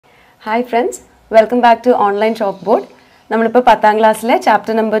Hi friends, welcome back to online chalkboard. നമ്മളിപ്പോൾ 10th ക്ലാസ്സിലെ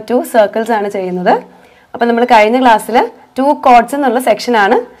chapter number 2 circles ആണ് ചെയ്യുന്നത്. അപ്പോൾ നമ്മൾ കഴിഞ്ഞ ക്ലാസ്സിൽ 2 കോഡ്സ് എന്നുള്ള സെക്ഷൻ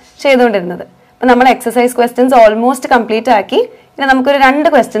ആണ് ചെയ്തുകൊണ്ടിരുന്നത്. അപ്പോൾ നമ്മൾ എക്സസൈസ് ക്വസ്റ്റ്യൻസ് ഓൾമോസ്റ്റ് കംപ്ലീറ്റ് ആക്കി. ഇനി നമുക്കൊരു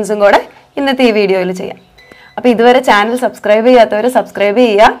 2 ക്വസ്റ്റ്യൻസും കൂടെ ഇന്നത്തെ ഈ വീഡിയോയിൽ ചെയ്യാം. അപ്പോൾ ഇതുവരെ ചാനൽ സബ്സ്ക്രൈബ് ചെയ്യാത്തവർ സബ്സ്ക്രൈബ്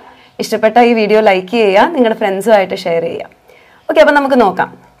ചെയ്യുക. ഇഷ്ടപ്പെട്ട ഈ വീഡിയോ ലൈക്ക് ചെയ്യുക, നിങ്ങളുടെ ഫ്രണ്ട്സുമായിട്ട് ഷെയർ ചെയ്യുക. ഓക്കെ, അപ്പോൾ നമുക്ക്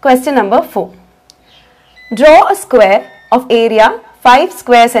നോക്കാം. Question number 4. Draw a square of area 5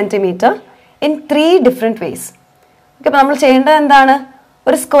 square centimeter in 3 different ways. Okay, അപ്പോൾ നമ്മൾ ചെയ്യേണ്ടത് എന്താണ്?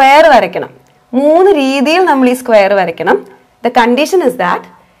 ഒരു സ്ക്വയർ വരയ്ക്കണം. 3 രീതിയിൽ നമ്മൾ ഈ സ്ക്വയർ വരയ്ക്കണം. The condition is that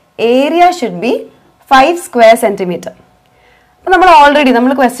area should be 5 square centimeter. അപ്പോൾ നമ്മൾ already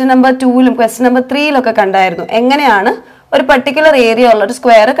question number 2ലും question number 3ലും കണ്ടായിരുന്നു എങ്ങനെയാണ് ഒരു പർട്ടിക്കുലർ ഏരിയ ഉള്ള ഒരു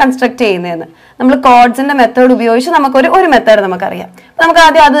സ്ക്വയർ കൺസ്ട്രക്ട് ചെയ്യുന്നതെന്ന്. നമ്മൾ കോഡ്സിന്റെ മെത്തേഡ് ഉപയോഗിച്ച് ഒരു മെത്തേഡ് നമുക്കറിയാം. അപ്പോൾ നമുക്ക്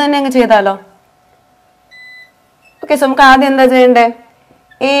ആദ്യം അത് തന്നെ അങ്ങ് ചെയ്താലോ? Okay, so നമുക്ക് ആദ്യം എന്താ ചെയ്യണ്ടേ?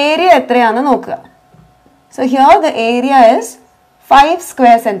 ഏരിയ എത്രയാണെന്ന് നോക്കുക. So here the area is 5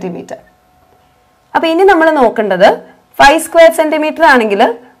 square centimeter. അപ്പോൾ ഇനി നമ്മൾ നോക്കേണ്ടത് 5 square centimeter ആണെങ്കിൽ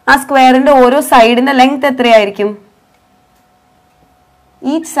ആ സ്ക്വയറിന്റെ ഓരോ സൈഡിന്റെ ലെങ്ത് എത്രയായിരിക്കും?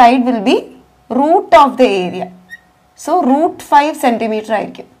 Each side will be root of the area. So root 5 centimeter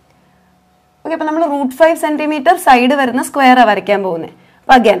ആയിരിക്കും. Okay, അപ്പോൾ നമ്മൾ root 5 centimeter സൈഡ് വരുന്ന സ്ക്വയറാണ് വരയ്ക്കാൻ പോകുന്നത്.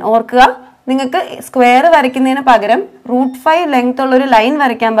 അപ്പോൾ അഗൈൻ ഓർക്കുക, നിങ്ങൾക്ക് സ്ക്വയർ വരയ്ക്കുന്നതിന് പകരം റൂട്ട് 5 ലെങ്ത് ഉള്ള ഒരു ലൈൻ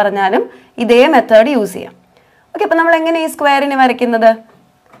വരയ്ക്കാൻ പറഞ്ഞാലും ഇതേ മെത്തേഡ് യൂസ് ചെയ്യാം. ഓക്കെ, അപ്പോൾ നമ്മൾ എങ്ങനെ ഈ സ്ക്വയറിനെ വരയ്ക്കുന്നത്?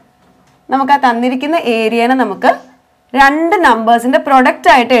 നമുക്ക് ആ തന്നിരിക്കുന്ന ഏരിയനെ നമുക്ക് 2 നമ്പേഴ്സിന്റെ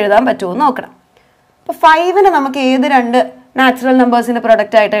പ്രൊഡക്റ്റ് ആയിട്ട് എഴുതാൻ പറ്റുമോ എന്ന് നോക്കണം. അപ്പോൾ 5ന് നമുക്ക് ഏത് 2 നാച്ചുറൽ നമ്പേഴ്സിന്റെ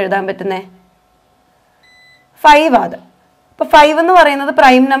പ്രൊഡക്റ്റ് ആയിട്ട് എഴുതാൻ പറ്റുന്നേ? 5 ആണ്. അപ്പോൾ 5 എന്ന് പറയുന്നത്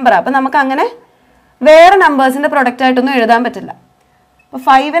പ്രൈം നമ്പറാണ്. അപ്പോൾ നമുക്ക് അങ്ങനെ വേറെ നമ്പേഴ്സിന്റെ പ്രൊഡക്റ്റ് ആയിട്ടൊന്നും എഴുതാൻ പറ്റില്ല. അപ്പോൾ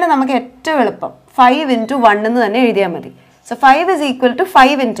 5ന് നമുക്ക് ഏറ്റവും എളുപ്പം 5 into 1 എന്ന് തന്നെ എഴുതിയാൽ മതി. So 5 is equal to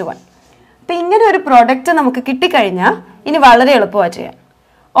 5 into 1. അപ്പോൾ ഇങ്ങനെ ഒരു പ്രോഡക്റ്റ് നമുക്ക് കിട്ടിക്കഴിഞ്ഞാൽ ഇനി വളരെ എളുപ്പമാണ് ചെയ്യാൻ.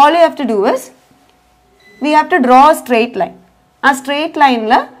 All you have to do is we have to draw A straight line. ആ സ്ട്രെയിറ്റ്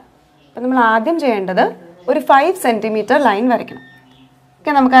ലൈനിൽ ഇപ്പം നമ്മൾ ആദ്യം ചെയ്യേണ്ടത് ഒരു 5 സെൻറ്റിമീറ്റർ ലൈൻ വരയ്ക്കണം.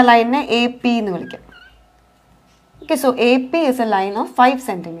 ഓക്കെ, നമുക്ക് ആ ലൈനിനെ എ പി എന്ന് വിളിക്കാം. Okay, so A P is A line of 5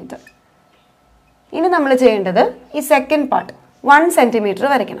 centimetre. ഇനി നമ്മൾ ചെയ്യേണ്ടത് ഈ സെക്കൻഡ് പാർട്ട് 1 സെൻറ്റിമീറ്റർ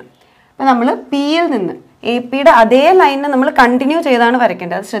വരയ്ക്കണം. അപ്പോൾ നമ്മൾ പിയിൽ നിന്ന് എ പിയുടെ അതേ ലൈനിനെ നമ്മൾ കണ്ടിന്യൂ ചെയ്താണ്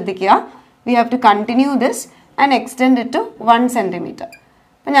വരയ്ക്കേണ്ടത്. അത് ശ്രദ്ധിക്കുക. We have to continue this and extend it to 1 centimetre.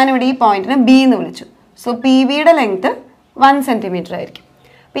 അപ്പോൾ ഞാനിവിടെ ഈ പോയിന്റിനെ ബി എന്ന് വിളിച്ചു. സോ പി വിയുടെ ലെങ്ത് 1 സെൻറ്റിമീറ്റർ ആയിരിക്കും.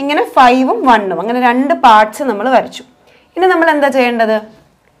 അപ്പം ഇങ്ങനെ 5ഉം 1ഉം അങ്ങനെ 2 പാർട്സ് നമ്മൾ വരച്ചു. ഇനി നമ്മൾ എന്താ ചെയ്യേണ്ടത്?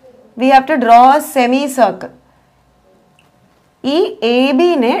 We have to draw A semi circle. ഈ എ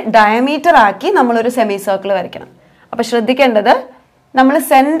ബിനെ ഡയമീറ്റർ ആക്കി നമ്മളൊരു സെമി സർക്കിൾ വരയ്ക്കണം. അപ്പോൾ ശ്രദ്ധിക്കേണ്ടത് നമ്മൾ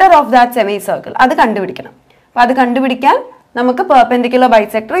centre of that semi circle അത് കണ്ടുപിടിക്കണം. അപ്പോൾ അത് കണ്ടുപിടിക്കാൻ നമുക്ക് പെർപെൻഡിക്കുലർ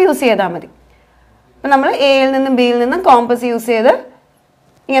ബൈസെക്ടർ യൂസ് ചെയ്താൽ മതി. അപ്പോൾ നമ്മൾ എയിൽ നിന്നും ബിയിൽ നിന്നും കോമ്പസ് യൂസ് ചെയ്ത്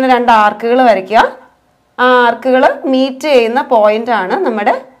ഇങ്ങനെ 2 ആർക്കുകൾ വരയ്ക്കുക. ആ ആർക്കുകൾ മീറ്റ് ചെയ്യുന്ന പോയിന്റ് ആണ്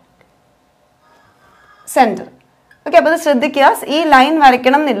നമ്മുടെ സെന്റർ. ഓക്കെ, അപ്പോൾ അത് ശ്രദ്ധിക്കുക. ഈ ലൈൻ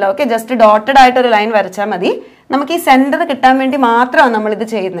വരയ്ക്കണം എന്നില്ല. ഓക്കെ, ജസ്റ്റ് ഡോട്ടഡ് ആയിട്ട് ഒരു ലൈൻ വരച്ചാൽ മതി. നമുക്ക് ഈ സെന്റർ കിട്ടാൻ വേണ്ടി മാത്രമാണ് നമ്മളിത്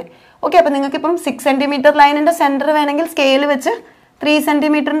ചെയ്യുന്നത്. ഓക്കെ, അപ്പോൾ നിങ്ങൾക്ക് ഇപ്പം 6 സെൻറ്റിമീറ്റർ ലൈനിൻ്റെ സെൻറ്റർ വേണമെങ്കിൽ സ്കെയിൽ വെച്ച് 3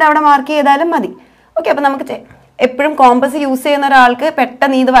 സെൻറ്റിമീറ്ററിൻ്റെ അവിടെ മാർക്ക് ചെയ്താലും മതി. ഓക്കെ, അപ്പോൾ നമുക്ക് എപ്പോഴും കോമ്പസ് യൂസ് ചെയ്യുന്ന ഒരാൾക്ക്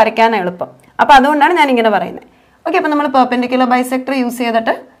പെട്ടെന്ന് ഇത് വരയ്ക്കാൻ എളുപ്പം. അപ്പോൾ അതുകൊണ്ടാണ് ഞാൻ ഇങ്ങനെ പറയുന്നത്. ഓക്കെ, അപ്പോൾ നമ്മൾ പെർപെൻഡിക്കുലർ ബൈസെക്ടർ യൂസ്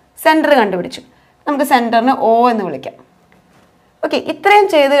ചെയ്തിട്ട് സെൻറ്റർ കണ്ടുപിടിച്ചു. നമുക്ക് സെൻറ്ററിന് ഒ എന്ന് വിളിക്കാം. ഓക്കെ, ഇത്രയും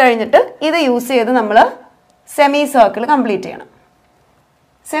ചെയ്ത് കഴിഞ്ഞിട്ട് ഇത് യൂസ് ചെയ്ത് നമ്മൾ സെമി സർക്കിൾ കംപ്ലീറ്റ് ചെയ്യണം.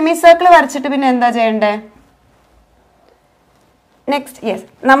 സെമി സർക്കിൾ വരച്ചിട്ട് പിന്നെ എന്താ ചെയ്യേണ്ടത്? നെക്സ്റ്റ്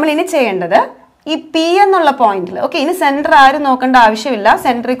നമ്മൾ ഇനി ചെയ്യേണ്ടത് ഈ പി എന്നുള്ള പോയിന്റിൽ. ഓക്കെ, ഇനി സെന്റർ ആരും നോക്കേണ്ട ആവശ്യമില്ല.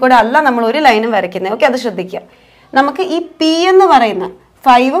 സെന്ററിൽ കൂടെ അല്ല നമ്മൾ ഒരു ലൈനും വരയ്ക്കുന്നത്. ഓക്കെ, അത് ശ്രദ്ധിക്കുക. നമുക്ക് ഈ പി എന്ന് പറയുന്ന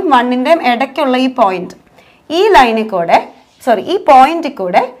 5ഉം 1ൻ്റെയും ഇടയ്ക്കുള്ള ഈ പോയിന്റ്, ഈ ലൈനിൽ കൂടെ ഈ പോയിന്റിൽ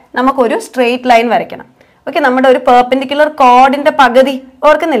കൂടെ നമുക്കൊരു സ്ട്രെയിറ്റ് ലൈൻ വരയ്ക്കണം. ഓക്കെ, നമ്മുടെ ഒരു പെർപെൻഡിക്കുലർ കോഡിന്റെ പകുതി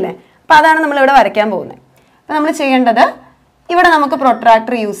ഓർക്കുന്നില്ലേ? അപ്പോൾ അതാണ് നമ്മളിവിടെ വരയ്ക്കാൻ പോകുന്നത്. അപ്പോൾ നമ്മൾ ചെയ്യേണ്ടത് ഇവിടെ നമുക്ക്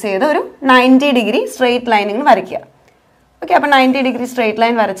പ്രൊട്രാക്ടർ യൂസ് ചെയ്ത് ഒരു 90 ഡിഗ്രി സ്ട്രെയിറ്റ് ലൈനിങ് വരയ്ക്കുക. ഓക്കെ, അപ്പോൾ 90 ഡിഗ്രി സ്ട്രെയിറ്റ്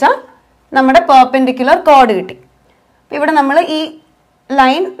ലൈൻ വരച്ചാൽ നമ്മുടെ പെർപെൻഡിക്കുലർ കോഡ് കിട്ടി. അപ്പോൾ ഇവിടെ നമ്മൾ ഈ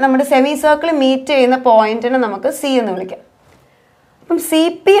ലൈൻ നമ്മുടെ സെമി സർക്കിൾ മീറ്റ് ചെയ്യുന്ന പോയിന്റിനെ നമുക്ക് സി എന്ന് വിളിക്കാം. അപ്പം സി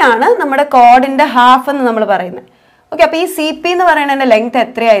പി ആണ് നമ്മുടെ കോഡിന്റെ ഹാഫ് എന്ന് നമ്മൾ പറയുന്നത്. ഓക്കെ, അപ്പോൾ ഈ സി പി എന്ന് പറയുന്നതിന്റെ ലെങ്ത്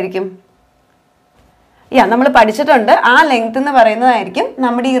എത്രയായിരിക്കും? നമ്മൾ പഠിച്ചിട്ടുണ്ട്. ആ ലെങ്ത് എന്ന് പറയുന്നതായിരിക്കും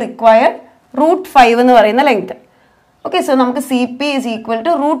നമ്മുടെ ഈ റിക്വയർഡ് റൂട്ട് 5 എന്ന് പറയുന്ന ലെങ്ത്. ഓക്കെ, സോ നമുക്ക് C P is equal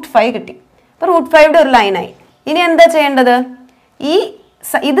to root 5 കിട്ടി. അപ്പോൾ റൂട്ട് 5യുടെ ഒരു ലൈനായി. ഇനി എന്താ ചെയ്യേണ്ടത്?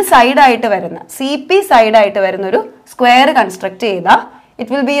 ഇത് സൈഡായിട്ട് വരുന്ന സി പി സൈഡായിട്ട് വരുന്ന ഒരു സ്ക്വയർ കൺസ്ട്രക്ട് ചെയ്താൽ it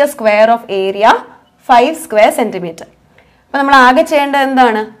will be A square of area 5 square centimetre. അപ്പോൾ നമ്മൾ ആകെ ചെയ്യേണ്ടത്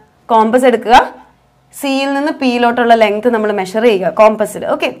എന്താണ്? കോമ്പസ് എടുക്കുക, സിയിൽ നിന്ന് പിയിലോട്ടുള്ള ലെങ്ത് നമ്മൾ മെഷർ ചെയ്യുക കോമ്പസിൽ.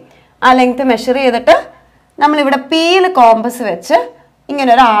 ഓക്കെ, ആ ലെങ്ത് മെഷർ ചെയ്തിട്ട് നമ്മളിവിടെ പിയിൽ കോമ്പസ് വെച്ച് ഇങ്ങനെ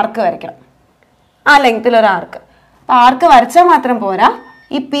ഒരു ആർക്ക് വരയ്ക്കണം, ആ ലെങ്ത്തിൽ ഒരു ആർക്ക്. അപ്പോൾ ആർക്ക് വരച്ചാൽ മാത്രം പോരാ,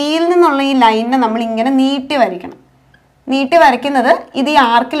 ഈ പിയിൽ നിന്നുള്ള ഈ ലൈനിനെ നമ്മൾ ഇങ്ങനെ നീട്ടി വരയ്ക്കണം. നീട്ടി വരയ്ക്കുന്നത് ഇത് ഈ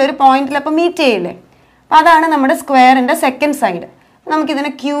ആർക്കിൽ ഒരു പോയിന്റിൽ അപ്പോൾ മീറ്റ് ചെയ്യില്ലേ, അപ്പോൾ അതാണ് നമ്മുടെ സ്ക്വയറിൻ്റെ സെക്കൻഡ് സൈഡ്. നമുക്കിതിനെ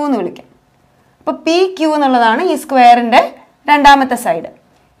ക്യൂ എന്ന് വിളിക്കാം. അപ്പോൾ പി ക്യൂ എന്നുള്ളതാണ് ഈ സ്ക്വയറിൻ്റെ രണ്ടാമത്തെ സൈഡ്.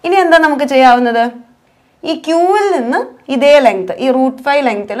 ഇനി എന്താ നമുക്ക് ചെയ്യാവുന്നത്, ഈ ക്യൂവിൽ നിന്ന് ഇതേ ലെങ്ത്, ഈ √5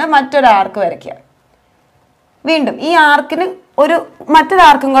 ലെങ്ത്തിൽ മറ്റൊരു ആർക്ക് വരയ്ക്കുക. വീണ്ടും ഈ ആർക്കിന് മറ്റൊരു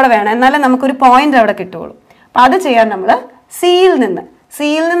ആർക്കും കൂടെ വേണം, എന്നാലേ നമുക്കൊരു പോയിന്റ് അവിടെ കിട്ടുള്ളൂ. അപ്പം അത് ചെയ്യാൻ നമ്മൾ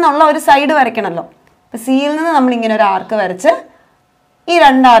സിയിൽ നിന്നുള്ള ഒരു സൈഡ് വരയ്ക്കണമല്ലോ. അപ്പം സിയിൽ നിന്ന് നമ്മളിങ്ങനെ ഒരു ആർക്ക് വരച്ച് ഈ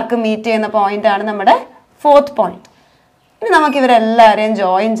രണ്ടാർക്ക് മീറ്റ് ചെയ്യുന്ന പോയിന്റാണ് നമ്മുടെ 4th പോയിന്റ്. ഇനി നമുക്ക് ഇവരെല്ലാവരെയും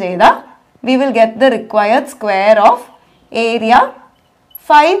ജോയിൻ ചെയ്താൽ we will get the required square of area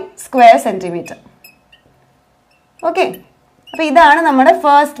 5 square centimeter. Okay, അപ്പോൾ ഇതാണ് നമ്മുടെ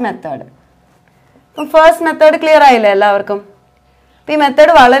ഫസ്റ്റ് മെത്തേഡ്. അപ്പം ഫസ്റ്റ് മെത്തേഡ് ക്ലിയർ ആയില്ലേ എല്ലാവർക്കും? അപ്പോൾ ഈ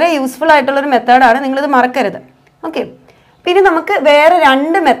മെത്തേഡ് വളരെ യൂസ്ഫുൾ ആയിട്ടുള്ളൊരു മെത്തേഡാണ്, നിങ്ങളിത് മറക്കരുത്. ഓക്കെ, പിന്നെ നമുക്ക് വേറെ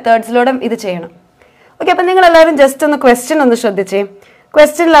 2 മെത്തേഡ്സിലൂടെ ഇത് ചെയ്യണം. ഓക്കെ, അപ്പം നിങ്ങളെല്ലാവരും ജസ്റ്റ് ഒന്ന് ക്വസ്റ്റ്യൻ ഒന്ന് ശ്രദ്ധിച്ചേ.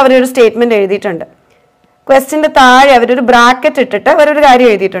 ക്വസ്റ്റ്യനിൽ അവരൊരു സ്റ്റേറ്റ്മെൻറ്റ് എഴുതിയിട്ടുണ്ട്. ക്വസ്റ്റ്യൻ്റെ താഴെ അവരൊരു ബ്രാക്കറ്റ് ഇട്ടിട്ട് അവരൊരു കാര്യം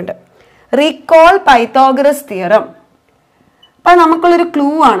എഴുതിയിട്ടുണ്ട്, റീകോൾ പൈതോഗറസ് തിയറം. അപ്പം നമുക്കുള്ളൊരു ക്ലൂ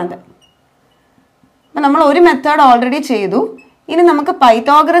ആണത്. അപ്പം നമ്മൾ ഒരു മെത്തേഡ് ഓൾറെഡി ചെയ്തു, ഇനി നമുക്ക്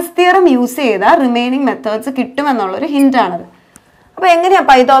പൈതോഗറസ് തിയറം യൂസ് ചെയ്താൽ റിമൈനിങ് മെത്തേഡ്സ് കിട്ടുമെന്നുള്ളൊരു ഹിൻ്റാണത്. അപ്പോൾ എങ്ങനെയാണ്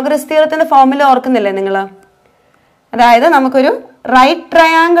പൈതോഗറസ് തിയറത്തിൻ്റെ ഫോർമുല ഓർക്കുന്നില്ലേ നിങ്ങൾ? അതായത് നമുക്കൊരു റൈറ്റ്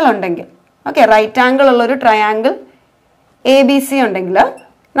ട്രയാങ്കിൾ ഉണ്ടെങ്കിൽ, ഓക്കെ, റൈറ്റ് ആംഗിൾ ഉള്ളൊരു ട്രയാങ്കിൾ ABC ഉണ്ടെങ്കിൽ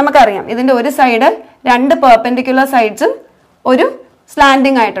നമുക്കറിയാം ഇതിൻ്റെ ഒരു സൈഡ് 2 പെർപെൻഡിക്കുലർ സൈഡ്സും ഒരു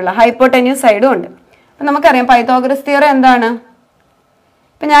സ്ലാൻഡിങ് ആയിട്ടുള്ള ഹൈപ്പോടെന്യൂസ് സൈഡും ഉണ്ട്. അപ്പം നമുക്കറിയാം പൈതോഗറസ് തിയറം എന്താണ്.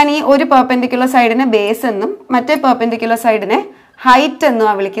 ഇപ്പം ഞാൻ ഈ ഒരു പെർപെൻഡിക്കുലർ സൈഡിനെ ബേസ് എന്നും മറ്റേ പെർപെൻഡിക്കുലർ സൈഡിനെ ഹൈറ്റ്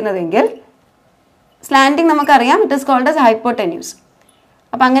എന്നുമാണ് വിളിക്കുന്നതെങ്കിൽ സ്ലാൻഡിങ് നമുക്കറിയാം it is called as hypotenuse.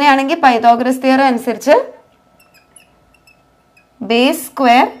 അപ്പം അങ്ങനെയാണെങ്കിൽ പൈതോഗറസ് തിയറം അനുസരിച്ച് base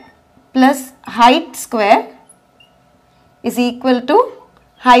square plus height square is equal to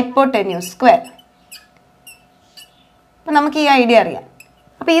hypotenuse square. അപ്പം നമുക്ക് ഈ ഐഡിയ അറിയാം.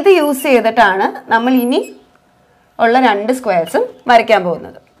 അപ്പോൾ ഇത് യൂസ് ചെയ്തിട്ടാണ് നമ്മൾ ഇനി ഉള്ള 2 സ്ക്വയർസും വരയ്ക്കാൻ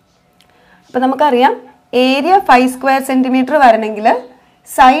പോകുന്നത്. അപ്പോൾ നമുക്കറിയാം ഏരിയ 5 സ്ക്വയർ സെൻറ്റിമീറ്റർ വരണമെങ്കിൽ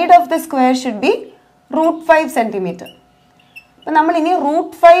side of the square should be √5 centimetre. അപ്പം നമ്മൾ ഇനി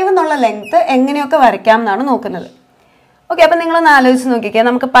 √5 എന്നുള്ള ലെങ്ത്ത് എങ്ങനെയൊക്കെ വരയ്ക്കാം എന്നാണ് നോക്കുന്നത്. ഓക്കെ, അപ്പം നിങ്ങളൊന്ന് ആലോചിച്ച് നോക്കിക്കുക.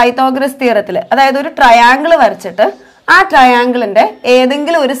 നമുക്ക് പൈതോഗറസ് തിയറത്തിൽ അതായത് ഒരു ട്രയാങ്കിൾ വരച്ചിട്ട് ആ ട്രയാങ്കിളിൻ്റെ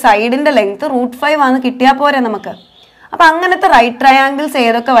ഏതെങ്കിലും ഒരു സൈഡിൻ്റെ ലെങ്ത്ത് √5 ആണെന്ന് കിട്ടിയാൽ പോരെ നമുക്ക്. അപ്പം അങ്ങനത്തെ റൈറ്റ് ട്രയാങ്കിൾസ്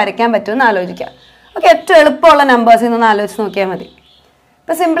ഏതൊക്കെ വരയ്ക്കാൻ പറ്റുമെന്ന് ആലോചിക്കാം. ഓക്കെ, ഏറ്റവും എളുപ്പമുള്ള നമ്പേഴ്സിൽ നിന്ന് ആലോചിച്ച് നോക്കിയാൽ മതി.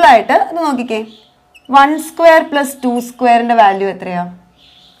 ഇപ്പം സിമ്പിളായിട്ട് ഇത് നോക്കിക്കേ, 1 സ്ക്വയർ പ്ലസ് 2 സ്ക്വയറിൻ്റെ വാല്യൂ എത്രയാണ്?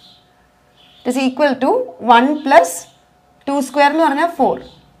 It is equal to 1 plus 2 square എന്ന് പറഞ്ഞാൽ 4.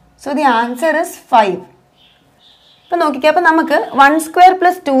 So the answer is 5. ഇപ്പം നോക്കിക്കേ, അപ്പം നമുക്ക് 1 സ്ക്വയർ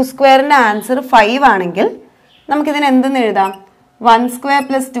പ്ലസ് 2 സ്ക്വയറിൻ്റെ ആൻസർ 5 ആണെങ്കിൽ നമുക്കിതിന് എന്തെന്ന് എഴുതാം? 1 square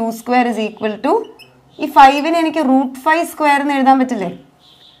plus 2 square is equal to ഈ 5നെ എനിക്ക് √5 സ്ക്വയർ എന്ന് എഴുതാൻ പറ്റില്ലേ?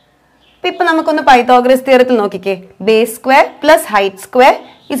 അപ്പം ഇപ്പം നമുക്കൊന്ന് പൈതോഗറസ് തിയറത്തിൽ നോക്കിക്കേ, base square plus height square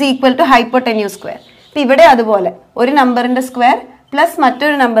is equal to hypotenuse square. അപ്പം ഇവിടെ അതുപോലെ ഒരു നമ്പറിൻ്റെ സ്ക്വയർ പ്ലസ്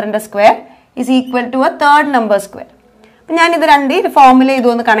മറ്റൊരു നമ്പറിൻ്റെ square is equal to A third number square. അപ്പം ഞാനിത് രണ്ടും ഫോർമുല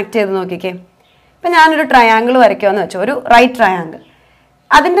ഇതൊന്ന് കണക്ട് ചെയ്ത് നോക്കിക്കേ. ഇപ്പം ഞാനൊരു ട്രയാങ്കിൾ വരയ്ക്കുമെന്ന് വെച്ചോ, ഒരു റൈറ്റ് ട്രയാങ്കിൾ.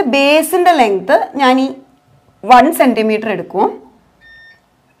 അതിൻ്റെ ബേസിൻ്റെ ലെങ്ത്ത് ഞാൻ ഈ 1 സെൻറ്റിമീറ്റർ എടുക്കും.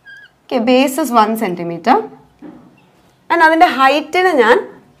 Okay, base is 1 centimetre and അതിൻ്റെ ഹൈറ്റിന് ഞാൻ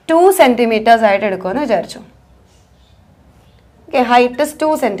 2 സെൻറ്റിമീറ്റേഴ്സ് ആയിട്ട് എടുക്കുമെന്ന് വിചാരിച്ചു. Okay, height is 2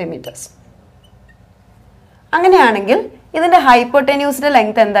 centimetres. അങ്ങനെയാണെങ്കിൽ ഇതിൻ്റെ ഹൈപ്പോടെന്യൂസിൻ്റെ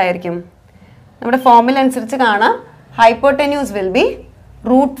ലെങ്ത് എന്തായിരിക്കും? നമ്മുടെ ഫോർമുല അനുസരിച്ച് കാണാം, hypotenuse will be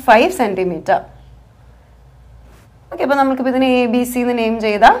 √5 centimetre. Okay, അപ്പോൾ നമുക്കിപ്പോൾ ഇതിനെ ABC എന്ന് നെയിം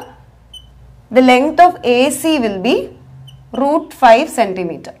ചെയ്താൽ the length of AC will be √5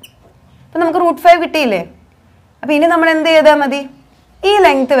 centimetre. അപ്പം നമുക്ക് √5 കിട്ടിയില്ലേ? അപ്പോൾ ഇനി നമ്മൾ എന്ത് ചെയ്താൽ മതി? ഈ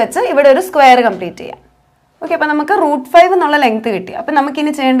ലെങ്ത്ത് വെച്ച് ഇവിടെ ഒരു സ്ക്വയർ കംപ്ലീറ്റ് ചെയ്യാം. ഓക്കെ, അപ്പോൾ നമുക്ക് √5 എന്നുള്ള ലെങ്ത്ത് കിട്ടി. അപ്പം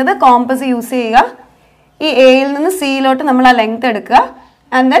നമുക്കിനി ചെയ്യേണ്ടത് കോമ്പസ് യൂസ് ചെയ്യുക. ഈ എയിൽ നിന്ന് സിയിലോട്ട് നമ്മൾ ആ ലെങ്ത്ത് എടുക്കുക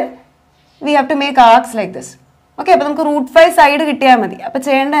and then we have to make arcs like this. Okay, അപ്പോൾ നമുക്ക് √5 സൈഡ് കിട്ടിയാൽ മതി. അപ്പോൾ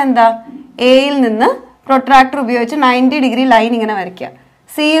ചെയ്യേണ്ടത് എന്താ? എയിൽ നിന്ന് പ്രൊട്രാക്ടർ ഉപയോഗിച്ച് 90 ഡിഗ്രി ലൈൻ ഇങ്ങനെ വരയ്ക്കുക,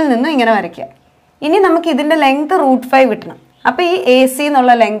 സിയിൽ നിന്നും ഇങ്ങനെ വരയ്ക്കുക. ഇനി നമുക്ക് ഇതിൻ്റെ ലെങ്ത്ത് √5 കിട്ടണം. അപ്പോൾ ഈ AC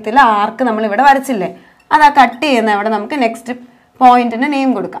എന്നുള്ള ലെങ്ത്തിൽ ആർക്ക് നമ്മൾ ഇവിടെ വരച്ചില്ലേ, അത് ആ കട്ട് ചെയ്യുന്ന അവിടെ നമുക്ക് നെക്സ്റ്റ് പോയിന്റിന് നെയിം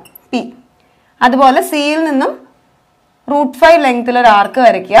കൊടുക്കാം, P. അതുപോലെ സിയിൽ നിന്നും √5 ലെങ്ത്തിൽ ഒരു ആർക്ക്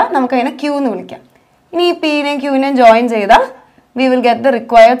വരയ്ക്കുക. നമുക്കതിനെ Q എന്ന് വിളിക്കാം. ഇനി ഈ Pനെയും Qനെയും ജോയിൻ ചെയ്താൽ we will get the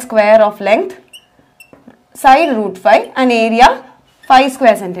required square of length, side √5 and area 5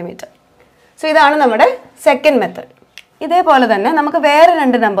 square centimeter. So ഇതാണ് നമ്മുടെ സെക്കൻഡ് മെത്തേഡ്. ഇതേപോലെ തന്നെ നമുക്ക് വേറെ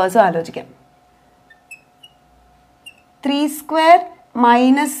രണ്ട് നമ്പേഴ്സും ആലോചിക്കാം. 3 square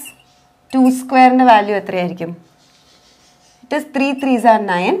minus 2 squareന്റെ വാല്യൂ എത്രയായിരിക്കും? It is 3 3s are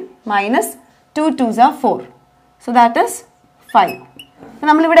 9 minus 2 2s are 4. So that is 5.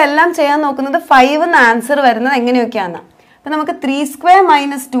 നമ്മളിവിടെ എല്ലാം ചെയ്യാൻ നോക്കുന്നത് 5 എന്ന ആൻസർ വരുന്നത് എങ്ങനെയൊക്കെയാണ്. അപ്പം നമുക്ക് 3 square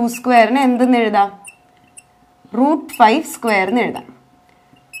minus 2 squareനെ എന്തെന്ന് എഴുതാം? √5 square എന്ന് എഴുതാം.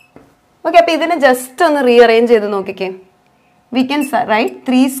 ഓക്കെ, അപ്പം ഇതിനെ ജസ്റ്റ് ഒന്ന് റീഅറേഞ്ച് ചെയ്ത് നോക്കിക്കേ. We can write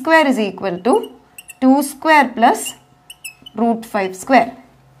 3 square is equal to 2 square plus √5 square.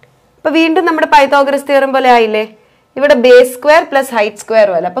 അപ്പോൾ വീണ്ടും നമ്മുടെ പൈതോഗറസ് തിയറം പോലെ ആയില്ലേ? ഇവിടെ base square plus height square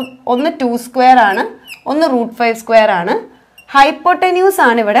പോലെ. അപ്പം ഒന്ന് 2 square ആണ്, ഒന്ന് √5 square ആണ്. ഹൈപ്പോട്ടന്യൂസ്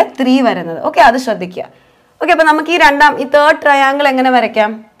ആണ് ഇവിടെ 3 വരുന്നത്. ഓക്കെ, അത് ശ്രദ്ധിക്കുക. ഓക്കെ, അപ്പം നമുക്ക് ഈ തേർഡ് ട്രയാങ്കിൾ എങ്ങനെ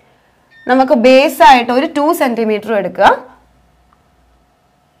വരയ്ക്കാം? നമുക്ക് ബേസ് ആയിട്ട് ഒരു 2 centimeter എടുക്കുക.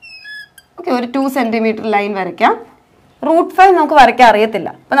 ഓക്കെ, ഒരു 2 centimeter ലൈൻ വരയ്ക്കാം. √5 നമുക്ക് വരയ്ക്കാൻ അറിയത്തില്ല.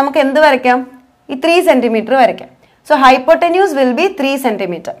 അപ്പം നമുക്ക് എന്ത് വരയ്ക്കാം? ഈ 3 centimeter വരയ്ക്കാം. So hypotenuse will be 3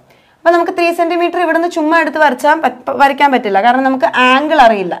 centimeter. അപ്പം നമുക്ക് 3 centimeter ഇവിടുന്ന് ചുമ്മാ എടുത്ത് വരയ്ക്കാൻ പറ്റില്ല, കാരണം നമുക്ക് ആംഗിൾ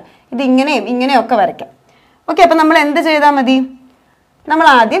അറിയില്ല. ഇത് ഇങ്ങനെയും ഇങ്ങനെയൊക്കെ വരയ്ക്കാം. ഓക്കെ, അപ്പം നമ്മൾ എന്ത് ചെയ്താൽ മതി? നമ്മൾ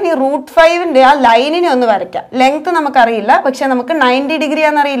ആദ്യം ഈ √5ന്റെ ആ ലൈനിനെ ഒന്ന് വരയ്ക്കാം. ലെങ്ത് നമുക്കറിയില്ല, പക്ഷെ നമുക്ക് 90 ഡിഗ്രി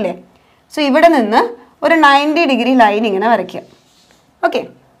ആണെന്നറിയില്ലേ? സോ ഇവിടെ നിന്ന് ഒരു 90 ഡിഗ്രി ലൈൻ ഇങ്ങനെ വരയ്ക്കുക. ഓക്കെ,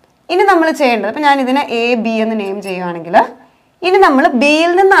 ഇനി നമ്മൾ ചെയ്യേണ്ടത്, അപ്പം ഞാൻ ഇതിനെ AB എന്ന് നെയിം ചെയ്യുവാണെങ്കിൽ, ഇനി നമ്മൾ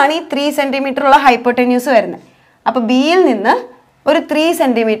ബിയിൽ നിന്നാണ് ഈ 3 centimeter ഉള്ള ഹൈപ്പോട്ടന്യൂസ് വരുന്നത്. അപ്പോൾ ബിയിൽ നിന്ന് ഒരു 3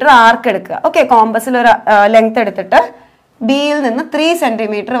 centimeter ആർക്ക് എടുക്കുക. ഓക്കെ, കോമ്പസിൽ ഒരു ലെങ്ത് എടുത്തിട്ട് ബിയിൽ നിന്ന് 3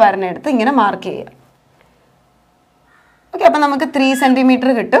 centimeter വരണെടുത്ത് ഇങ്ങനെ മാർക്ക് ചെയ്യുക. ഓക്കെ, അപ്പം നമുക്ക് 3 centimeter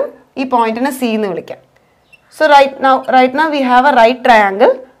കിട്ടും. ഈ പോയിന്റിനെ C എന്ന് വിളിക്കാം. So right now we have A right triangle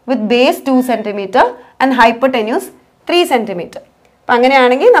with base 2 centimeter and hypotenuse 3 centimeter. അപ്പം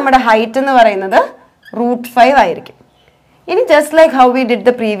അങ്ങനെയാണെങ്കിൽ നമ്മുടെ ഹൈറ്റ് എന്ന് പറയുന്നത് √5 ആയിരിക്കും. ഇനി just like how we did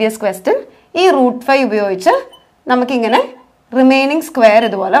the previous question, ഈ √5 ഉപയോഗിച്ച് നമുക്കിങ്ങനെ റിമൈനിങ് സ്ക്വയർ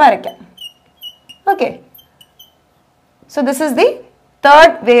ഇതുപോലെ വരയ്ക്കാം. Okay, so this is the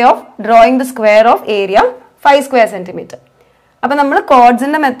third way of drawing the square of area 5 square centimeter. അപ്പം നമ്മൾ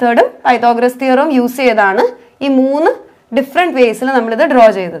കോഡ്സിൻ്റെ മെത്തേഡും പൈതോഗറസ് തിയറും യൂസ് ചെയ്താണ് ഈ 3 ഡിഫറെൻറ്റ് വേസിൽ നമ്മളിത് ഡ്രോ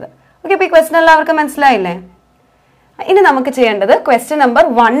ചെയ്തത്. ഓക്കെ, അപ്പോൾ ഈ ക്വസ്റ്റ്യൻ എല്ലാവർക്കും മനസ്സിലായില്ലേ? ഇനി നമുക്ക് ചെയ്യേണ്ടത് ക്വസ്റ്റ്യൻ നമ്പർ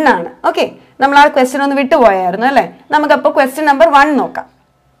 1 ആണ്. ഓക്കെ, നമ്മൾ ആ ക്വസ്റ്റ്യൻ ഒന്ന് വിട്ടുപോയായിരുന്നു അല്ലേ? നമുക്കപ്പോൾ ക്വസ്റ്റ്യൻ നമ്പർ 1 നോക്കാം.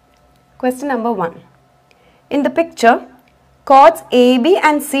 Question number 1. In the picture, chords AB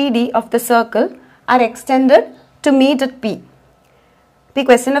and CD of the circle are extended to meet at P. The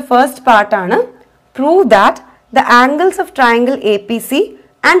question of first part ആണ്, prove that the angles of triangle APC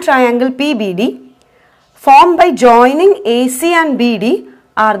and triangle PBD formed by joining AC and BD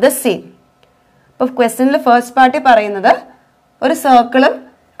are the same. അപ്പോൾ ക്വസ്റ്റ്യനിൽ first party പറയുന്നത് ഒരു സർക്കിളും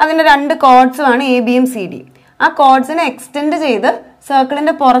അതിൻ്റെ 2 കോർഡ്സുമാണ് A ബിയും C ഡിയും. ആ കോർഡ്സിനെ extend ചെയ്ത്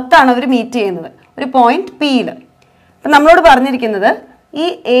സർക്കിളിൻ്റെ പുറത്താണ് അവർ മീറ്റ് ചെയ്യുന്നത്, ഒരു പോയിന്റ് പിയിൽ. അപ്പം നമ്മളോട് പറഞ്ഞിരിക്കുന്നത് ഈ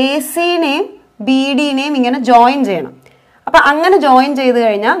എ സിനെയും ബി ഡിനെയും ഇങ്ങനെ ജോയിൻ ചെയ്യണം. അപ്പം അങ്ങനെ ജോയിൻ ചെയ്ത്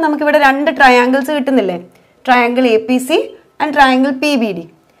കഴിഞ്ഞാൽ നമുക്കിവിടെ 2 triangles കിട്ടുന്നില്ലേ? Triangle A P C and triangle P B D.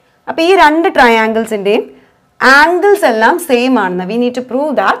 അപ്പോൾ ഈ 2 ട്രയാങ്കിൾസിൻ്റെയും ആംഗിൾസ് എല്ലാം സെയിം ആണെന്ന്. We need to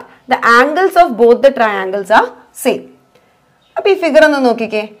prove that the angles of both the triangles are same. അപ്പോൾ ഈ ഫിഗർ ഒന്ന്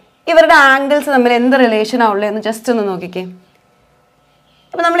നോക്കിക്കേ, ഇവരുടെ ആംഗിൾസ് തമ്മിൽ എന്ത് റിലേഷൻ ആവുള്ളതെന്ന് ജസ്റ്റ് ഒന്ന് നോക്കിക്കേ.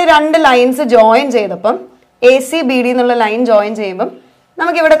 അപ്പോൾ നമ്മൾ ഈ 2 ലൈൻസ് ജോയിൻ ചെയ്തപ്പം എ സി ബി ഡി എന്നുള്ള ലൈൻ ജോയിൻ ചെയ്യുമ്പം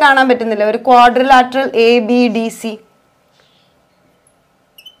നമുക്കിവിടെ കാണാൻ പറ്റുന്നില്ല ഒരു quadrilateral A B D C.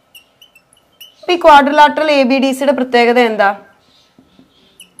 ഈ ക്വാഡ്രിലാറ്ററൽ എ ബി ഡി സിയുടെ പ്രത്യേകത എന്താ?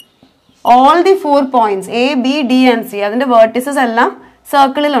 All the 4 points A B D and C അതിൻ്റെ വേർട്ടിസസ് എല്ലാം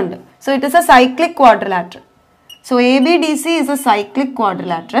സർക്കിളിലുണ്ട്. So it is A cyclic quadrilateral. So A B D C is A cyclic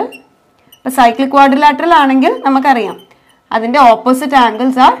quadrilateral. അപ്പോൾ cyclic quadrilateral ആണെങ്കിൽ നമുക്കറിയാം അതിൻ്റെ opposite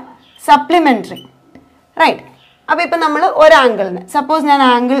angles are supplementary, right? അപ്പോൾ ഇപ്പം നമ്മൾ ഒരു ആംഗിളിന്, സപ്പോസ് ഞാൻ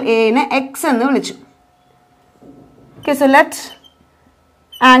ആംഗിൾ എനെ എക്സ് എന്ന് വിളിച്ചു. Okay, so let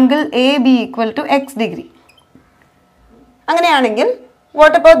angle A B equal to X degree. അങ്ങനെയാണെങ്കിൽ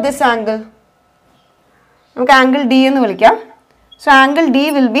വാട്ട് അബൌട്ട് ദിസ് ആംഗിൾ? നമുക്ക് ആംഗിൾ ഡി എന്ന് വിളിക്കാം. So angle D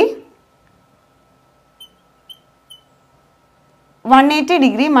will be 180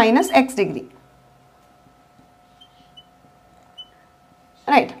 degree minus x degree.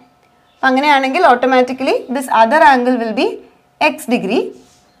 Right. അങ്ങനെയാണെങ്കിൽ automatically this other angle will be X degree.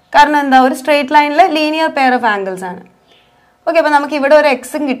 കാരണം എന്താ? ഒരു straight ലൈനിലെ linear pair of angles ആണ്. ഓക്കെ, അപ്പോൾ നമുക്ക് ഇവിടെ ഒരു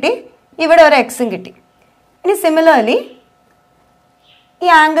എക്സും കിട്ടി, ഇവിടെ ഒരു എക്സും കിട്ടി. ഇനി സിമിലർലി ഈ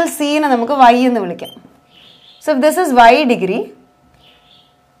ആംഗിൾ സീനെ നമുക്ക് y എന്ന് വിളിക്കാം. So if this is y degree,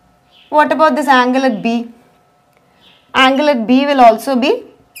 what about this angle at B? Angle at B will also be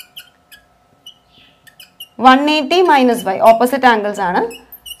 180 minus y. Opposite angles ആണ്.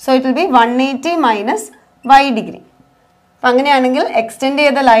 So it will be 180 minus y degree. അപ്പം അങ്ങനെയാണെങ്കിൽ extend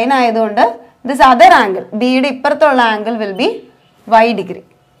ചെയ്ത line ആയതുകൊണ്ട് this other angle ബിയുടെ ഇപ്പുറത്തുള്ള angle will be y degree.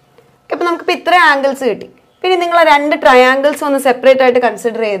 അപ്പം നമുക്കിപ്പോൾ ഇത്രയും angles കിട്ടി. പിന്നെ നിങ്ങൾ രണ്ട് ട്രയാങ്കിൾസ് ഒന്ന് സെപ്പറേറ്റ് ആയിട്ട്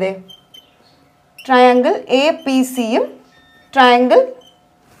കൺസിഡർ ചെയ്തേ. ട്രയാങ്കിൾ എ പി സിയും ട്രയാങ്കിൾ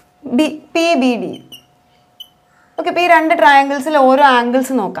പി ബി ഡിയും. ഓക്കെ, ഇപ്പോൾ ഈ രണ്ട് ട്രയാങ്കിൾസിൽ ഓരോ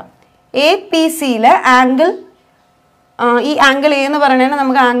ആംഗിൾസ് നോക്കാം. എ പി സിയിലെ ആംഗിൾ, ഈ ആംഗിൾ എ എന്ന് പറയണേ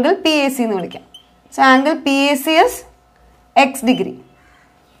നമുക്ക് ആംഗിൾ പി എ സി എന്ന് വിളിക്കാം. So angle P A C is X degree.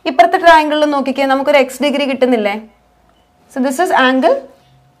 ഇപ്പുറത്തെ ട്രയാങ്കിളിൽ നോക്കിക്കേ, നമുക്കൊരു X degree കിട്ടുന്നില്ലേ? So this is angle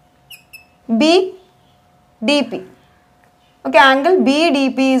B D P. Okay, angle B D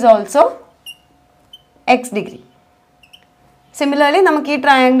P is also X degree. Similarly നമുക്ക് ഈ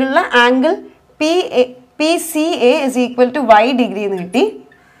ട്രയാങ്കിളിൽ angle P C A is equal to Y degree എന്ന് കിട്ടി.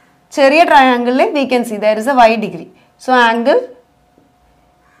 ചെറിയ ട്രയാങ്കിളിൽ we can see there is A Y degree. So angle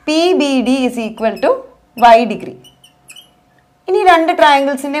P B D is equal to Y degree. ഇനി രണ്ട്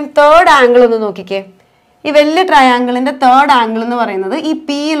ട്രയാങ്കിൾസിൻ്റെയും third angle ഒന്ന് നോക്കിക്കേ. ഈ വലിയ ട്രയാങ്കിളിൻ്റെ തേർഡ് ആംഗിൾ എന്ന് പറയുന്നത് ഈ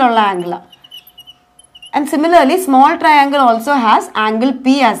പിയിലുള്ള ആംഗിളാണ്. And similarly small triangle also has angle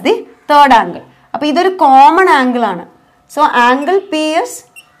P as the third angle. അപ്പോൾ ഇതൊരു കോമൺ ആംഗിൾ ആണ്. So angle P is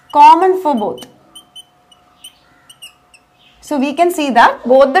common for both. So we can see that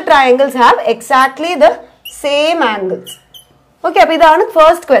both the triangles have exactly the same angles. Okay, appo idana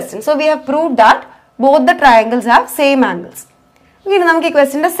first question. So we have proved that both the triangles have same angles. Okay, namukku ee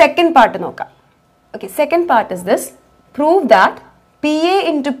question the second part nokka. Okay, second part is this. Prove that PA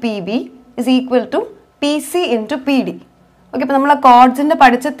into PB is equal to PC into PD. Okay, appo nammal chords inde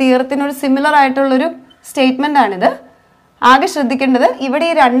padicha theorethinu oru similar aayittulla oru statement aanid. Aage shraddikkendathu ivide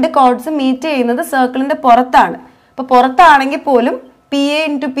ee rendu chords meet cheyyunnathu circle inde porathana. അപ്പോൾ പുറത്താണെങ്കിൽ പോലും P A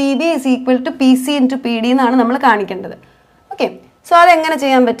into P B is equal to P C into P D എന്നാണ് നമ്മൾ കാണിക്കേണ്ടത്. Okay, so അതെങ്ങനെ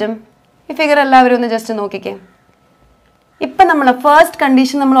ചെയ്യാൻ പറ്റും? ഈ figure എല്ലാവരും ഒന്ന് ജസ്റ്റ് നോക്കിക്കേ. ഇപ്പം നമ്മൾ ഫസ്റ്റ്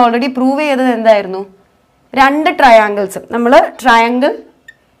കണ്ടീഷൻ നമ്മൾ ഓൾറെഡി പ്രൂവ് ചെയ്തത് എന്തായിരുന്നു? രണ്ട് ട്രയാങ്കിൾസും നമ്മൾ ട്രയാങ്കിൾ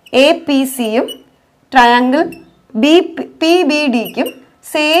എ പി സിയും triangle P B ഡിക്കും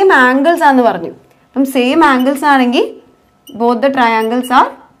same angles ആണെന്ന് പറഞ്ഞു. അപ്പം സെയിം ആംഗിൾസ് ആണെങ്കിൽ both the triangles are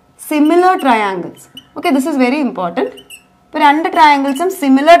similar triangles. Okay, this is very important. ഇപ്പോൾ രണ്ട് ട്രയാങ്കിൾസും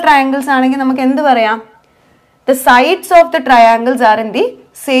സിമിലർ ട്രയാങ്കിൾസ് ആണെങ്കിൽ നമുക്ക് എന്ത് പറയാം? The sides of the triangles are in the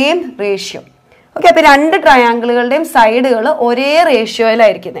same ratio. Okay, അപ്പോൾ രണ്ട് ട്രയാങ്കിളുകളുടെയും സൈഡുകൾ ഒരേ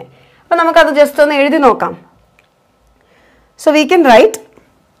റേഷ്യോയിലായിരിക്കുന്നത്. അപ്പോൾ നമുക്കത് ജസ്റ്റ് ഒന്ന് എഴുതി നോക്കാം. സോ വി ക്യാൻ റൈറ്റ്,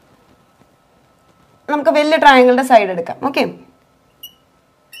 നമുക്ക് വലിയ ട്രയാങ്കിളുടെ സൈഡ് എടുക്കാം. Okay,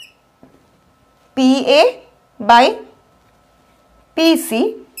 P A by P C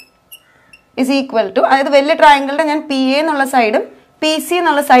is equal to, അതായത് വലിയ ട്രയാങ്കിളിൻ്റെ ഞാൻ പി എ എന്നുള്ള സൈഡും പി സി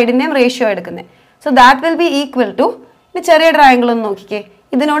എന്നുള്ള സൈഡിൻ്റെയും റേഷ്യോ എടുക്കുന്നത്. So that will be equal to, ഇനി ചെറിയ ട്രയാങ്കിൾ ഒന്ന് നോക്കിക്കേ,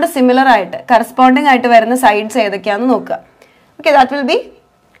 ഇതിനോട് സിമിലർ ആയിട്ട് കറസ്പോണ്ടിങ് ആയിട്ട് വരുന്ന സൈഡ്സ് ഏതൊക്കെയാണെന്ന് നോക്കുക. Okay, that will be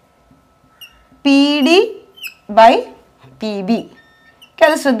P D by P B. Okay,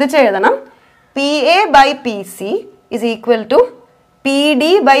 അത് ശ്രദ്ധിച്ച് എഴുതണം. P A by P C is equal to P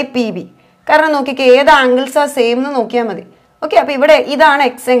D by P B. കാരണം നോക്കിക്കേ, ഏത് ആംഗിൾസ് ആ സെയിം എന്ന് നോക്കിയാൽ മതി. ഓക്കെ, അപ്പോൾ ഇവിടെ ഇതാണ്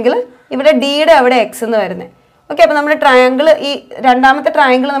എക്സ് എങ്കിൽ ഇവിടെ ഡിയുടെ അവിടെ എക്സ് എന്ന് വരുന്നത്. ഓക്കെ, അപ്പോൾ നമ്മുടെ ട്രയാങ്കിൾ, ഈ രണ്ടാമത്തെ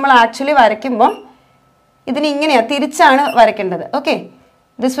ട്രയാങ്കിൾ നമ്മൾ ആക്ച്വലി വരയ്ക്കുമ്പോൾ ഇതിന് ഇങ്ങനെയാണ് തിരിച്ചാണ് വരയ്ക്കേണ്ടത്. Okay,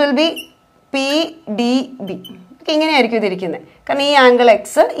 this will be P D B. Okay, ഇങ്ങനെയായിരിക്കും ഇതിരിക്കുന്നത്. കാരണം ഈ ആംഗിൾ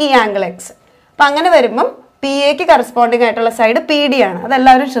എക്സ്, ഈ ആംഗിൾ എക്സ്. അപ്പം അങ്ങനെ വരുമ്പം പി എക്ക് കറസ്പോണ്ടിങ് ആയിട്ടുള്ള സൈഡ് പി ഡി ആണ്.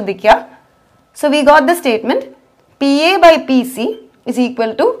 അതെല്ലാവരും ശ്രദ്ധിക്കുക. So we got the statement P A by P C is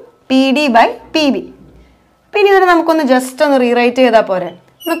equal to P D by P B. പിന്നെ ഇതിനെ നമുക്കൊന്ന് ജസ്റ്റ് ഒന്ന് റീറൈറ്റ് ചെയ്താൽ പോരെ,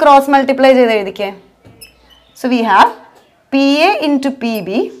 ഒന്ന് ക്രോസ് മൾട്ടിപ്ലൈ ചെയ്ത് എഴുതിക്കേ. So we have P A into P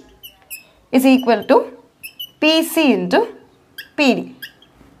B is equal to P C into P D.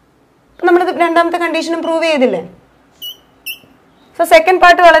 അപ്പം നമ്മളിത് രണ്ടാമത്തെ കണ്ടീഷനും പ്രൂവ് ചെയ്തില്ലേ? സോ സെക്കൻഡ്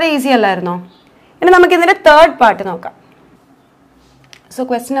പാർട്ട് വളരെ ഈസി അല്ലായിരുന്നോ? ഇനി നമുക്കിതിൻ്റെ തേർഡ് പാർട്ട് നോക്കാം. So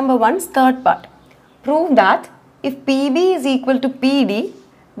question number 1's third part. Prove that if P B is equal to P D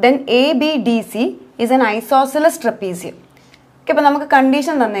then ABDC is an isosceles trapezium. Okay, അപ്പോൾ നമുക്ക്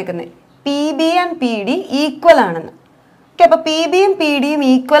condition തന്നേക്കുന്നത് P B and P D equal ആണെന്ന്. Okay, അപ്പോൾ P ബിയും P ഡിയും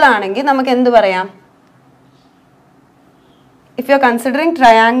equal ആണെങ്കിൽ നമുക്ക് എന്ത് പറയാം? If you are considering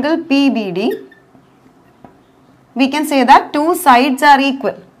triangle P B D, we can say that two sides are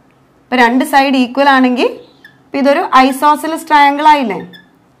equal. ഇപ്പോൾ രണ്ട് സൈഡ് ഈക്വൽ ആണെങ്കിൽ ഇതൊരു ഐസോസെലസ് ട്രയാങ്കിൾ ആയില്ലേ?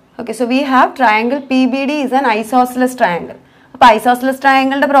 Okay, so we have triangle PBD is an isosceles triangle. അപ്പോൾ isosceles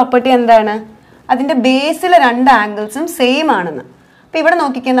triangle പ്രോപ്പർട്ടി എന്താണ്? അതിന്റെ ബേസിലെ രണ്ട് ആംഗിൾസും same ആണെന്ന്. അപ്പോൾ ഇവിടെ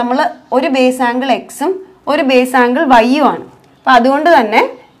നോക്കിക്കേ, നമ്മൾ ഒരു ബേസ് ആംഗിൾ എക്സും ഒരു ബേസ് ആംഗിൾ വൈയും ആണ്. അപ്പോൾ അതുകൊണ്ട് തന്നെ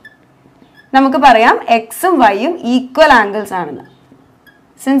നമുക്ക് പറയാം എക്സും വൈയും ഈക്വൽ ആംഗിൾസ് ആണെന്ന്.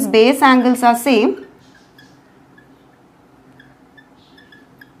 Since base angles are same,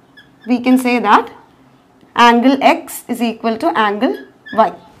 we can say that angle x is equal to angle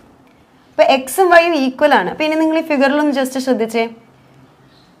y. അപ്പോൾ എക്സും വൈയും ഈക്വൽ ആണ്. അപ്പോൾ ഇനി നിങ്ങൾ ഈ ഫിഗറിലൊന്ന് ജസ്റ്റ് ശ്രദ്ധിച്ചേ.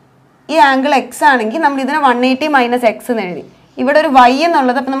 ഈ ആംഗിൾ എക്സ് ആണെങ്കിൽ നമ്മൾ ഇതിനെ 180 മൈനസ് എക്സ് എന്ന് എഴുതി. ഇവിടെ ഒരു വൈ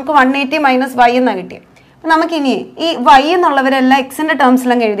എന്നുള്ളത്, അപ്പോൾ നമുക്ക് 180 മൈനസ് വൈ എന്നാണ് കിട്ടിയത്. അപ്പോൾ നമുക്കിനി ഈ വൈ എന്നുള്ളവരെല്ലാം എക്സിൻ്റെ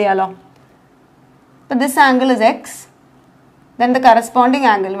ടേംസിലങ്ങ് എഴുതിയാലോ. അപ്പോൾ this angle is X, then the corresponding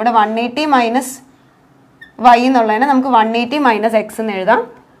angle ഇവിടെ 180 മൈനസ് വൈ എന്നുള്ളതിനെ നമുക്ക് 180 മൈനസ് എക്സ് എന്ന് എഴുതാം.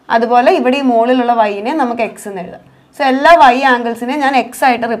 അതുപോലെ ഇവിടെ ഈ മുകളിലുള്ള വൈനെ നമുക്ക് എക്സ് എന്ന് എഴുതാം. സോ എല്ലാ വൈ ആംഗിൾസിനെ ഞാൻ എക്സ്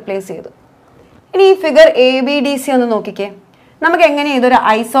ആയിട്ട് റിപ്ലേസ് ചെയ്തു. ഇനി ഈ figure A B D C ഒന്ന് നോക്കിക്കേ. നമുക്ക് എങ്ങനെ ഇതൊരു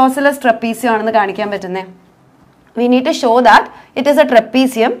ഐസോസെലസ് ട്രപ്പീസിയം ആണെന്ന് കാണിക്കാൻ പറ്റുന്നത്? We need to show that it is A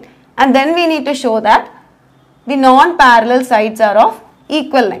trapezium and then we need to show that the non parallel sides are of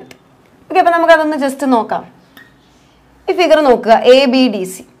equal length. Okay, അപ്പോൾ നമുക്കതൊന്ന് ജസ്റ്റ് നോക്കാം. ഈ ഫിഗർ നോക്കുക, എ ബി ഡി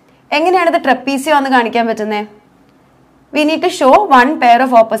സി. എങ്ങനെയാണ് ഇത് trapezium ആണെന്ന് കാണിക്കാൻ പറ്റുന്നത്? We need to show one pair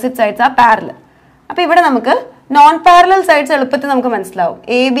of opposite sides are parallel. അപ്പോൾ ഇവിടെ നമുക്ക് നോൺ പാരലൽ സൈഡ്സ് എളുപ്പത്തിൽ നമുക്ക് മനസ്സിലാവും.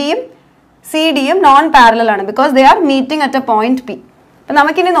 എ ബിയും സി ഡിയും നോൺ പാരലൽ ആണ്, because they are meeting at A point P. അപ്പം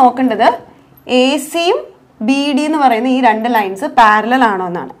നമുക്കിനി നോക്കേണ്ടത് എ സിയും ബി ഡി എന്ന് പറയുന്ന ഈ രണ്ട് ലൈൻസ് പാരലൽ ആണോ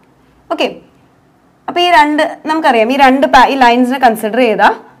എന്നാണ്. ഓക്കെ, അപ്പോൾ ഈ രണ്ട് നമുക്കറിയാം, ഈ ലൈൻസിനെ കൺസിഡർ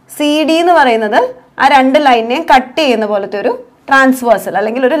ചെയ്താൽ സി ഡി എന്ന് പറയുന്നത് ആ രണ്ട് ലൈനിനെയും കട്ട് ചെയ്യുന്ന പോലത്തെ ഒരു ട്രാൻസ്വേഴ്സൽ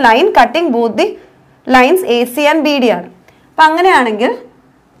അല്ലെങ്കിൽ ഒരു line cutting both the lines A C and B D ആണ്. അപ്പം അങ്ങനെയാണെങ്കിൽ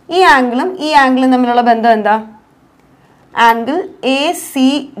ഈ ആംഗിളും തമ്മിലുള്ള ബന്ധം എന്താ? ആംഗിൾ എ സി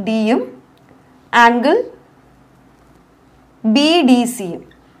ഡിയും ആംഗിൾ ബി ഡി സിയും.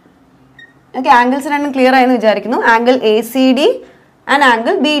 ഓക്കെ, ആംഗിൾസ് രണ്ടും ക്ലിയർ ആയെന്ന് വിചാരിക്കുന്നു. Angle A C D and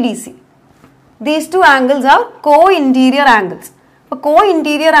angle B D C. These two angles are co interior angles. അപ്പോൾ കോ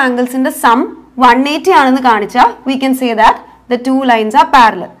ഇന്റീരിയർ ആംഗിൾസിന്റെ സം 180 ആണെന്ന് കാണിച്ചാൽ we can say that the two lines are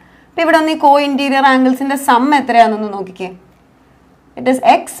parallel. അപ്പോൾ ഇവിടെ ഒന്ന് ഈ കോ ഇന്റീരിയർ ആംഗിൾസിന്റെ സം എത്രയാണെന്ന് നോക്കിക്കേ. It is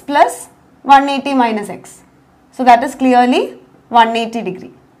X plus 180 minus X. So that is clearly 180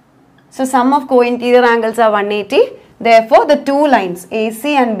 degree. So sum of co-interior angles are 180. Therefore the two lines AC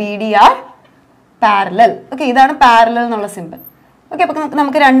and BD are parallel. Okay, ഇതാണ് parallel എന്നുള്ള simple. Okay, അപ്പോൾ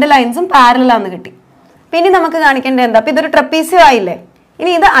നമുക്ക് രണ്ട് ലൈൻസും parallel ആണെന്ന് കിട്ടി. പിന്നെ നമുക്ക് കാണിക്കേണ്ടത് എന്താ? അപ്പോൾ ഇതൊരു ട്രപ്പീസിയം ആയില്ലേ.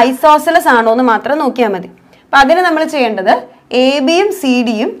 ഇനി ഇത് ഐസോസെലസ് ആണോ എന്ന് മാത്രം നോക്കിയാൽ മതി. അപ്പം അതിന് നമ്മൾ ചെയ്യേണ്ടത് എ ബിയും സി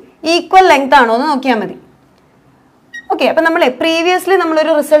ഡിയും ഈക്വൽ ലെങ്ത് ആണോ എന്ന് നോക്കിയാൽ മതി. ഓക്കെ, അപ്പം നമ്മൾ പ്രീവിയസ്ലി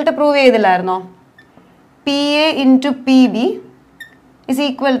നമ്മളൊരു result prove ചെയ്തില്ലായിരുന്നോ? PA into PB is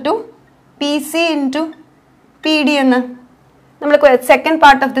equal to PC into PD എന്ന് നമ്മൾ സെക്കൻഡ്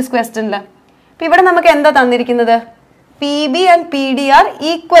പാർട്ട് ഓഫ് ദിസ് ക്വസ്റ്റ്യനിൽ. അപ്പോൾ ഇവിടെ നമുക്ക് എന്താ തന്നിരിക്കുന്നത്? PB and PD R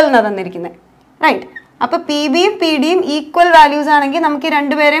equal എന്നാണ് തന്നിരിക്കുന്നത്, റൈറ്റ്? അപ്പോൾ PBയും PDയും ഈക്വൽ വാല്യൂസ് ആണെങ്കിൽ നമുക്ക് ഈ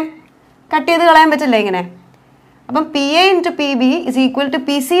രണ്ടുപേരെയും കട്ട് ചെയ്ത് കളയാൻ പറ്റില്ല ഇങ്ങനെ. അപ്പം PA into PB is equal to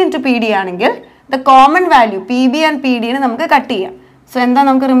PC into PD ആണെങ്കിൽ the common value PB and PDനെ നമുക്ക് കട്ട് ചെയ്യാം. സോ എന്താ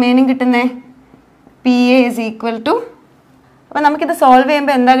നമുക്ക് റിമൈനിങ് കിട്ടുന്നത്? PA is equal to, അപ്പോൾ നമുക്കിത് സോൾവ്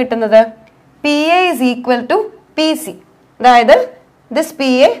ചെയ്യുമ്പോൾ എന്താ കിട്ടുന്നത്? PA is equal to PC. അതായത് this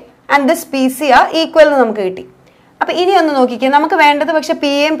PA and this PC ആ ഈക്വൽ എന്ന് നമുക്ക് കിട്ടി. അപ്പോൾ ഇനി ഒന്ന് നോക്കിക്കേ, നമുക്ക് വേണ്ടത് പക്ഷെ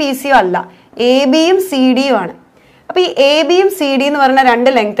PAയും PCയും അല്ല, എ ബിയും സി ഡിയും ആണ്. അപ്പോൾ ഈ എ ബിയും സി ഡി എന്ന് പറഞ്ഞ രണ്ട്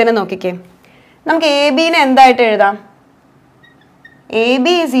ലെങ്ത്തിനെ നോക്കിക്കേ. നമുക്ക് എ ബിനെ എന്തായിട്ട് എഴുതാം? A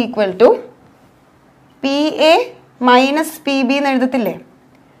B is equal to PA minus PB എന്ന് എഴുതത്തില്ലേ?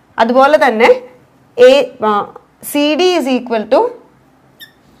 അതുപോലെ തന്നെ CD is equal to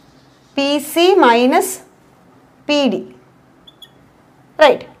PC minus PD,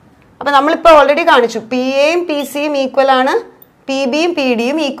 right? അപ്പം നമ്മളിപ്പോൾ ഓൾറെഡി കാണിച്ചു PAയും PCയും ഈക്വൽ ആണ്, PBയും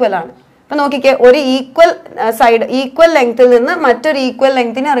PDയും ഈക്വൽ ആണ്. അപ്പം നോക്കിക്കേ, ഒരു ഈക്വൽ ലെങ്ത്തിൽ നിന്ന് മറ്റൊരു ഈക്വൽ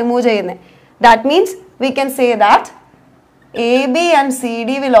ലെങ്ത്തിനെ റിമൂവ് ചെയ്യുന്നത്. That means we can say that AB and CD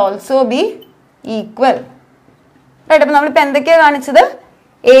will also be equal, right? അപ്പം നമ്മളിപ്പോൾ എന്തൊക്കെയാണ് കാണിച്ചത്?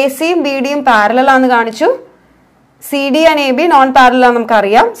 എ സിയും ബി ഡിയും പാരലൽ ആണെന്ന് കാണിച്ചു, C D and A B non parallel ആണെന്ന്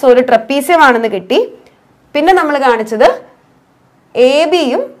നമുക്കറിയാം. സോ ഒരു ട്രപ്പീസിയം ആണെന്ന് കിട്ടി. പിന്നെ നമ്മൾ കാണിച്ചത് എ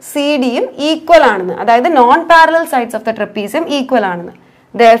ബിയും സി ഡിയും ഈക്വൽ ആണെന്ന്, അതായത് non parallel sides of the trapezium equal ആണെന്ന്.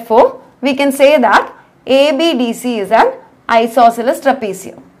 Therefore we can say that ABDC is an isosceles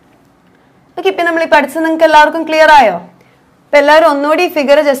trapezium. Okay, ഇപ്പം നമ്മൾ ഈ പഠിച്ചത് നിങ്ങൾക്ക് എല്ലാവർക്കും ക്ലിയർ ആയോ? അപ്പം എല്ലാവരും ഒന്നുകൂടി ഈ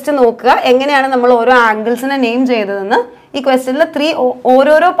ഫിഗർ ജസ്റ്റ് നോക്കുക, എങ്ങനെയാണ് നമ്മൾ ഓരോ ആംഗിൾസിനെ നെയിം ചെയ്തതെന്ന്. ഈ ക്വസ്റ്റ്യനിൽ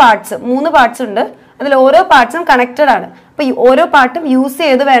ഓരോരോ പാർട്സ് 3 പാർട്സ് ഉണ്ട്, അതിൽ ഓരോ പാർട്സും കണക്റ്റഡ് ആണ്. അപ്പോൾ ഈ ഓരോ പാർട്ടും യൂസ്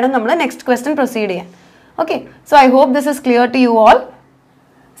ചെയ്ത് വേണം നമ്മൾ നെക്സ്റ്റ് ക്വസ്റ്റ്യൻ പ്രൊസീഡ് ചെയ്യാൻ. Okay, so I hope this is clear to you all.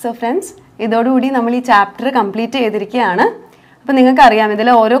 So friends, ഇതോടുകൂടി നമ്മൾ ഈ ചാപ്റ്റർ കംപ്ലീറ്റ് ചെയ്തിരിക്കുകയാണ്. അപ്പോൾ നിങ്ങൾക്ക് അറിയാം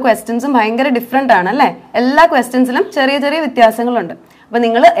ഇതിലെ ഓരോ ക്വസ്റ്റ്യൻസും ഭയങ്കര ഡിഫറെൻ്റ് ആണ് അല്ലേ? എല്ലാ ക്വസ്റ്റ്യൻസിലും ചെറിയ ചെറിയ വ്യത്യാസങ്ങളുണ്ട്. അപ്പോൾ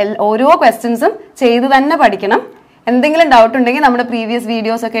നിങ്ങൾ ഓരോ ക്വസ്റ്റ്യൻസും ചെയ്ത് തന്നെ പഠിക്കണം. എന്തെങ്കിലും ഡൗട്ട് ഉണ്ടെങ്കിൽ നമ്മുടെ പ്രീവിയസ്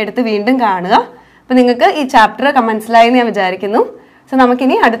വീഡിയോസ് ഒക്കെ എടുത്ത് വീണ്ടും കാണുക. അപ്പോൾ നിങ്ങൾക്ക് ഈ ചാപ്റ്റർ മനസ്സിലായി എന്ന് ഞാൻ വിചാരിക്കുന്നു. സോ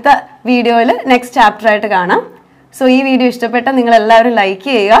നമുക്കിനി അടുത്ത വീഡിയോയിൽ നെക്സ്റ്റ് ചാപ്റ്റർ ആയിട്ട് കാണാം. സോ ഈ വീഡിയോ ഇഷ്ടപ്പെട്ടാൽ നിങ്ങൾ എല്ലാവരും ലൈക്ക്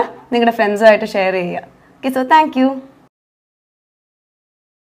ചെയ്യുക, നിങ്ങളുടെ ഫ്രണ്ട്സുമായിട്ട് ഷെയർ ചെയ്യുക. Okay, so thank you.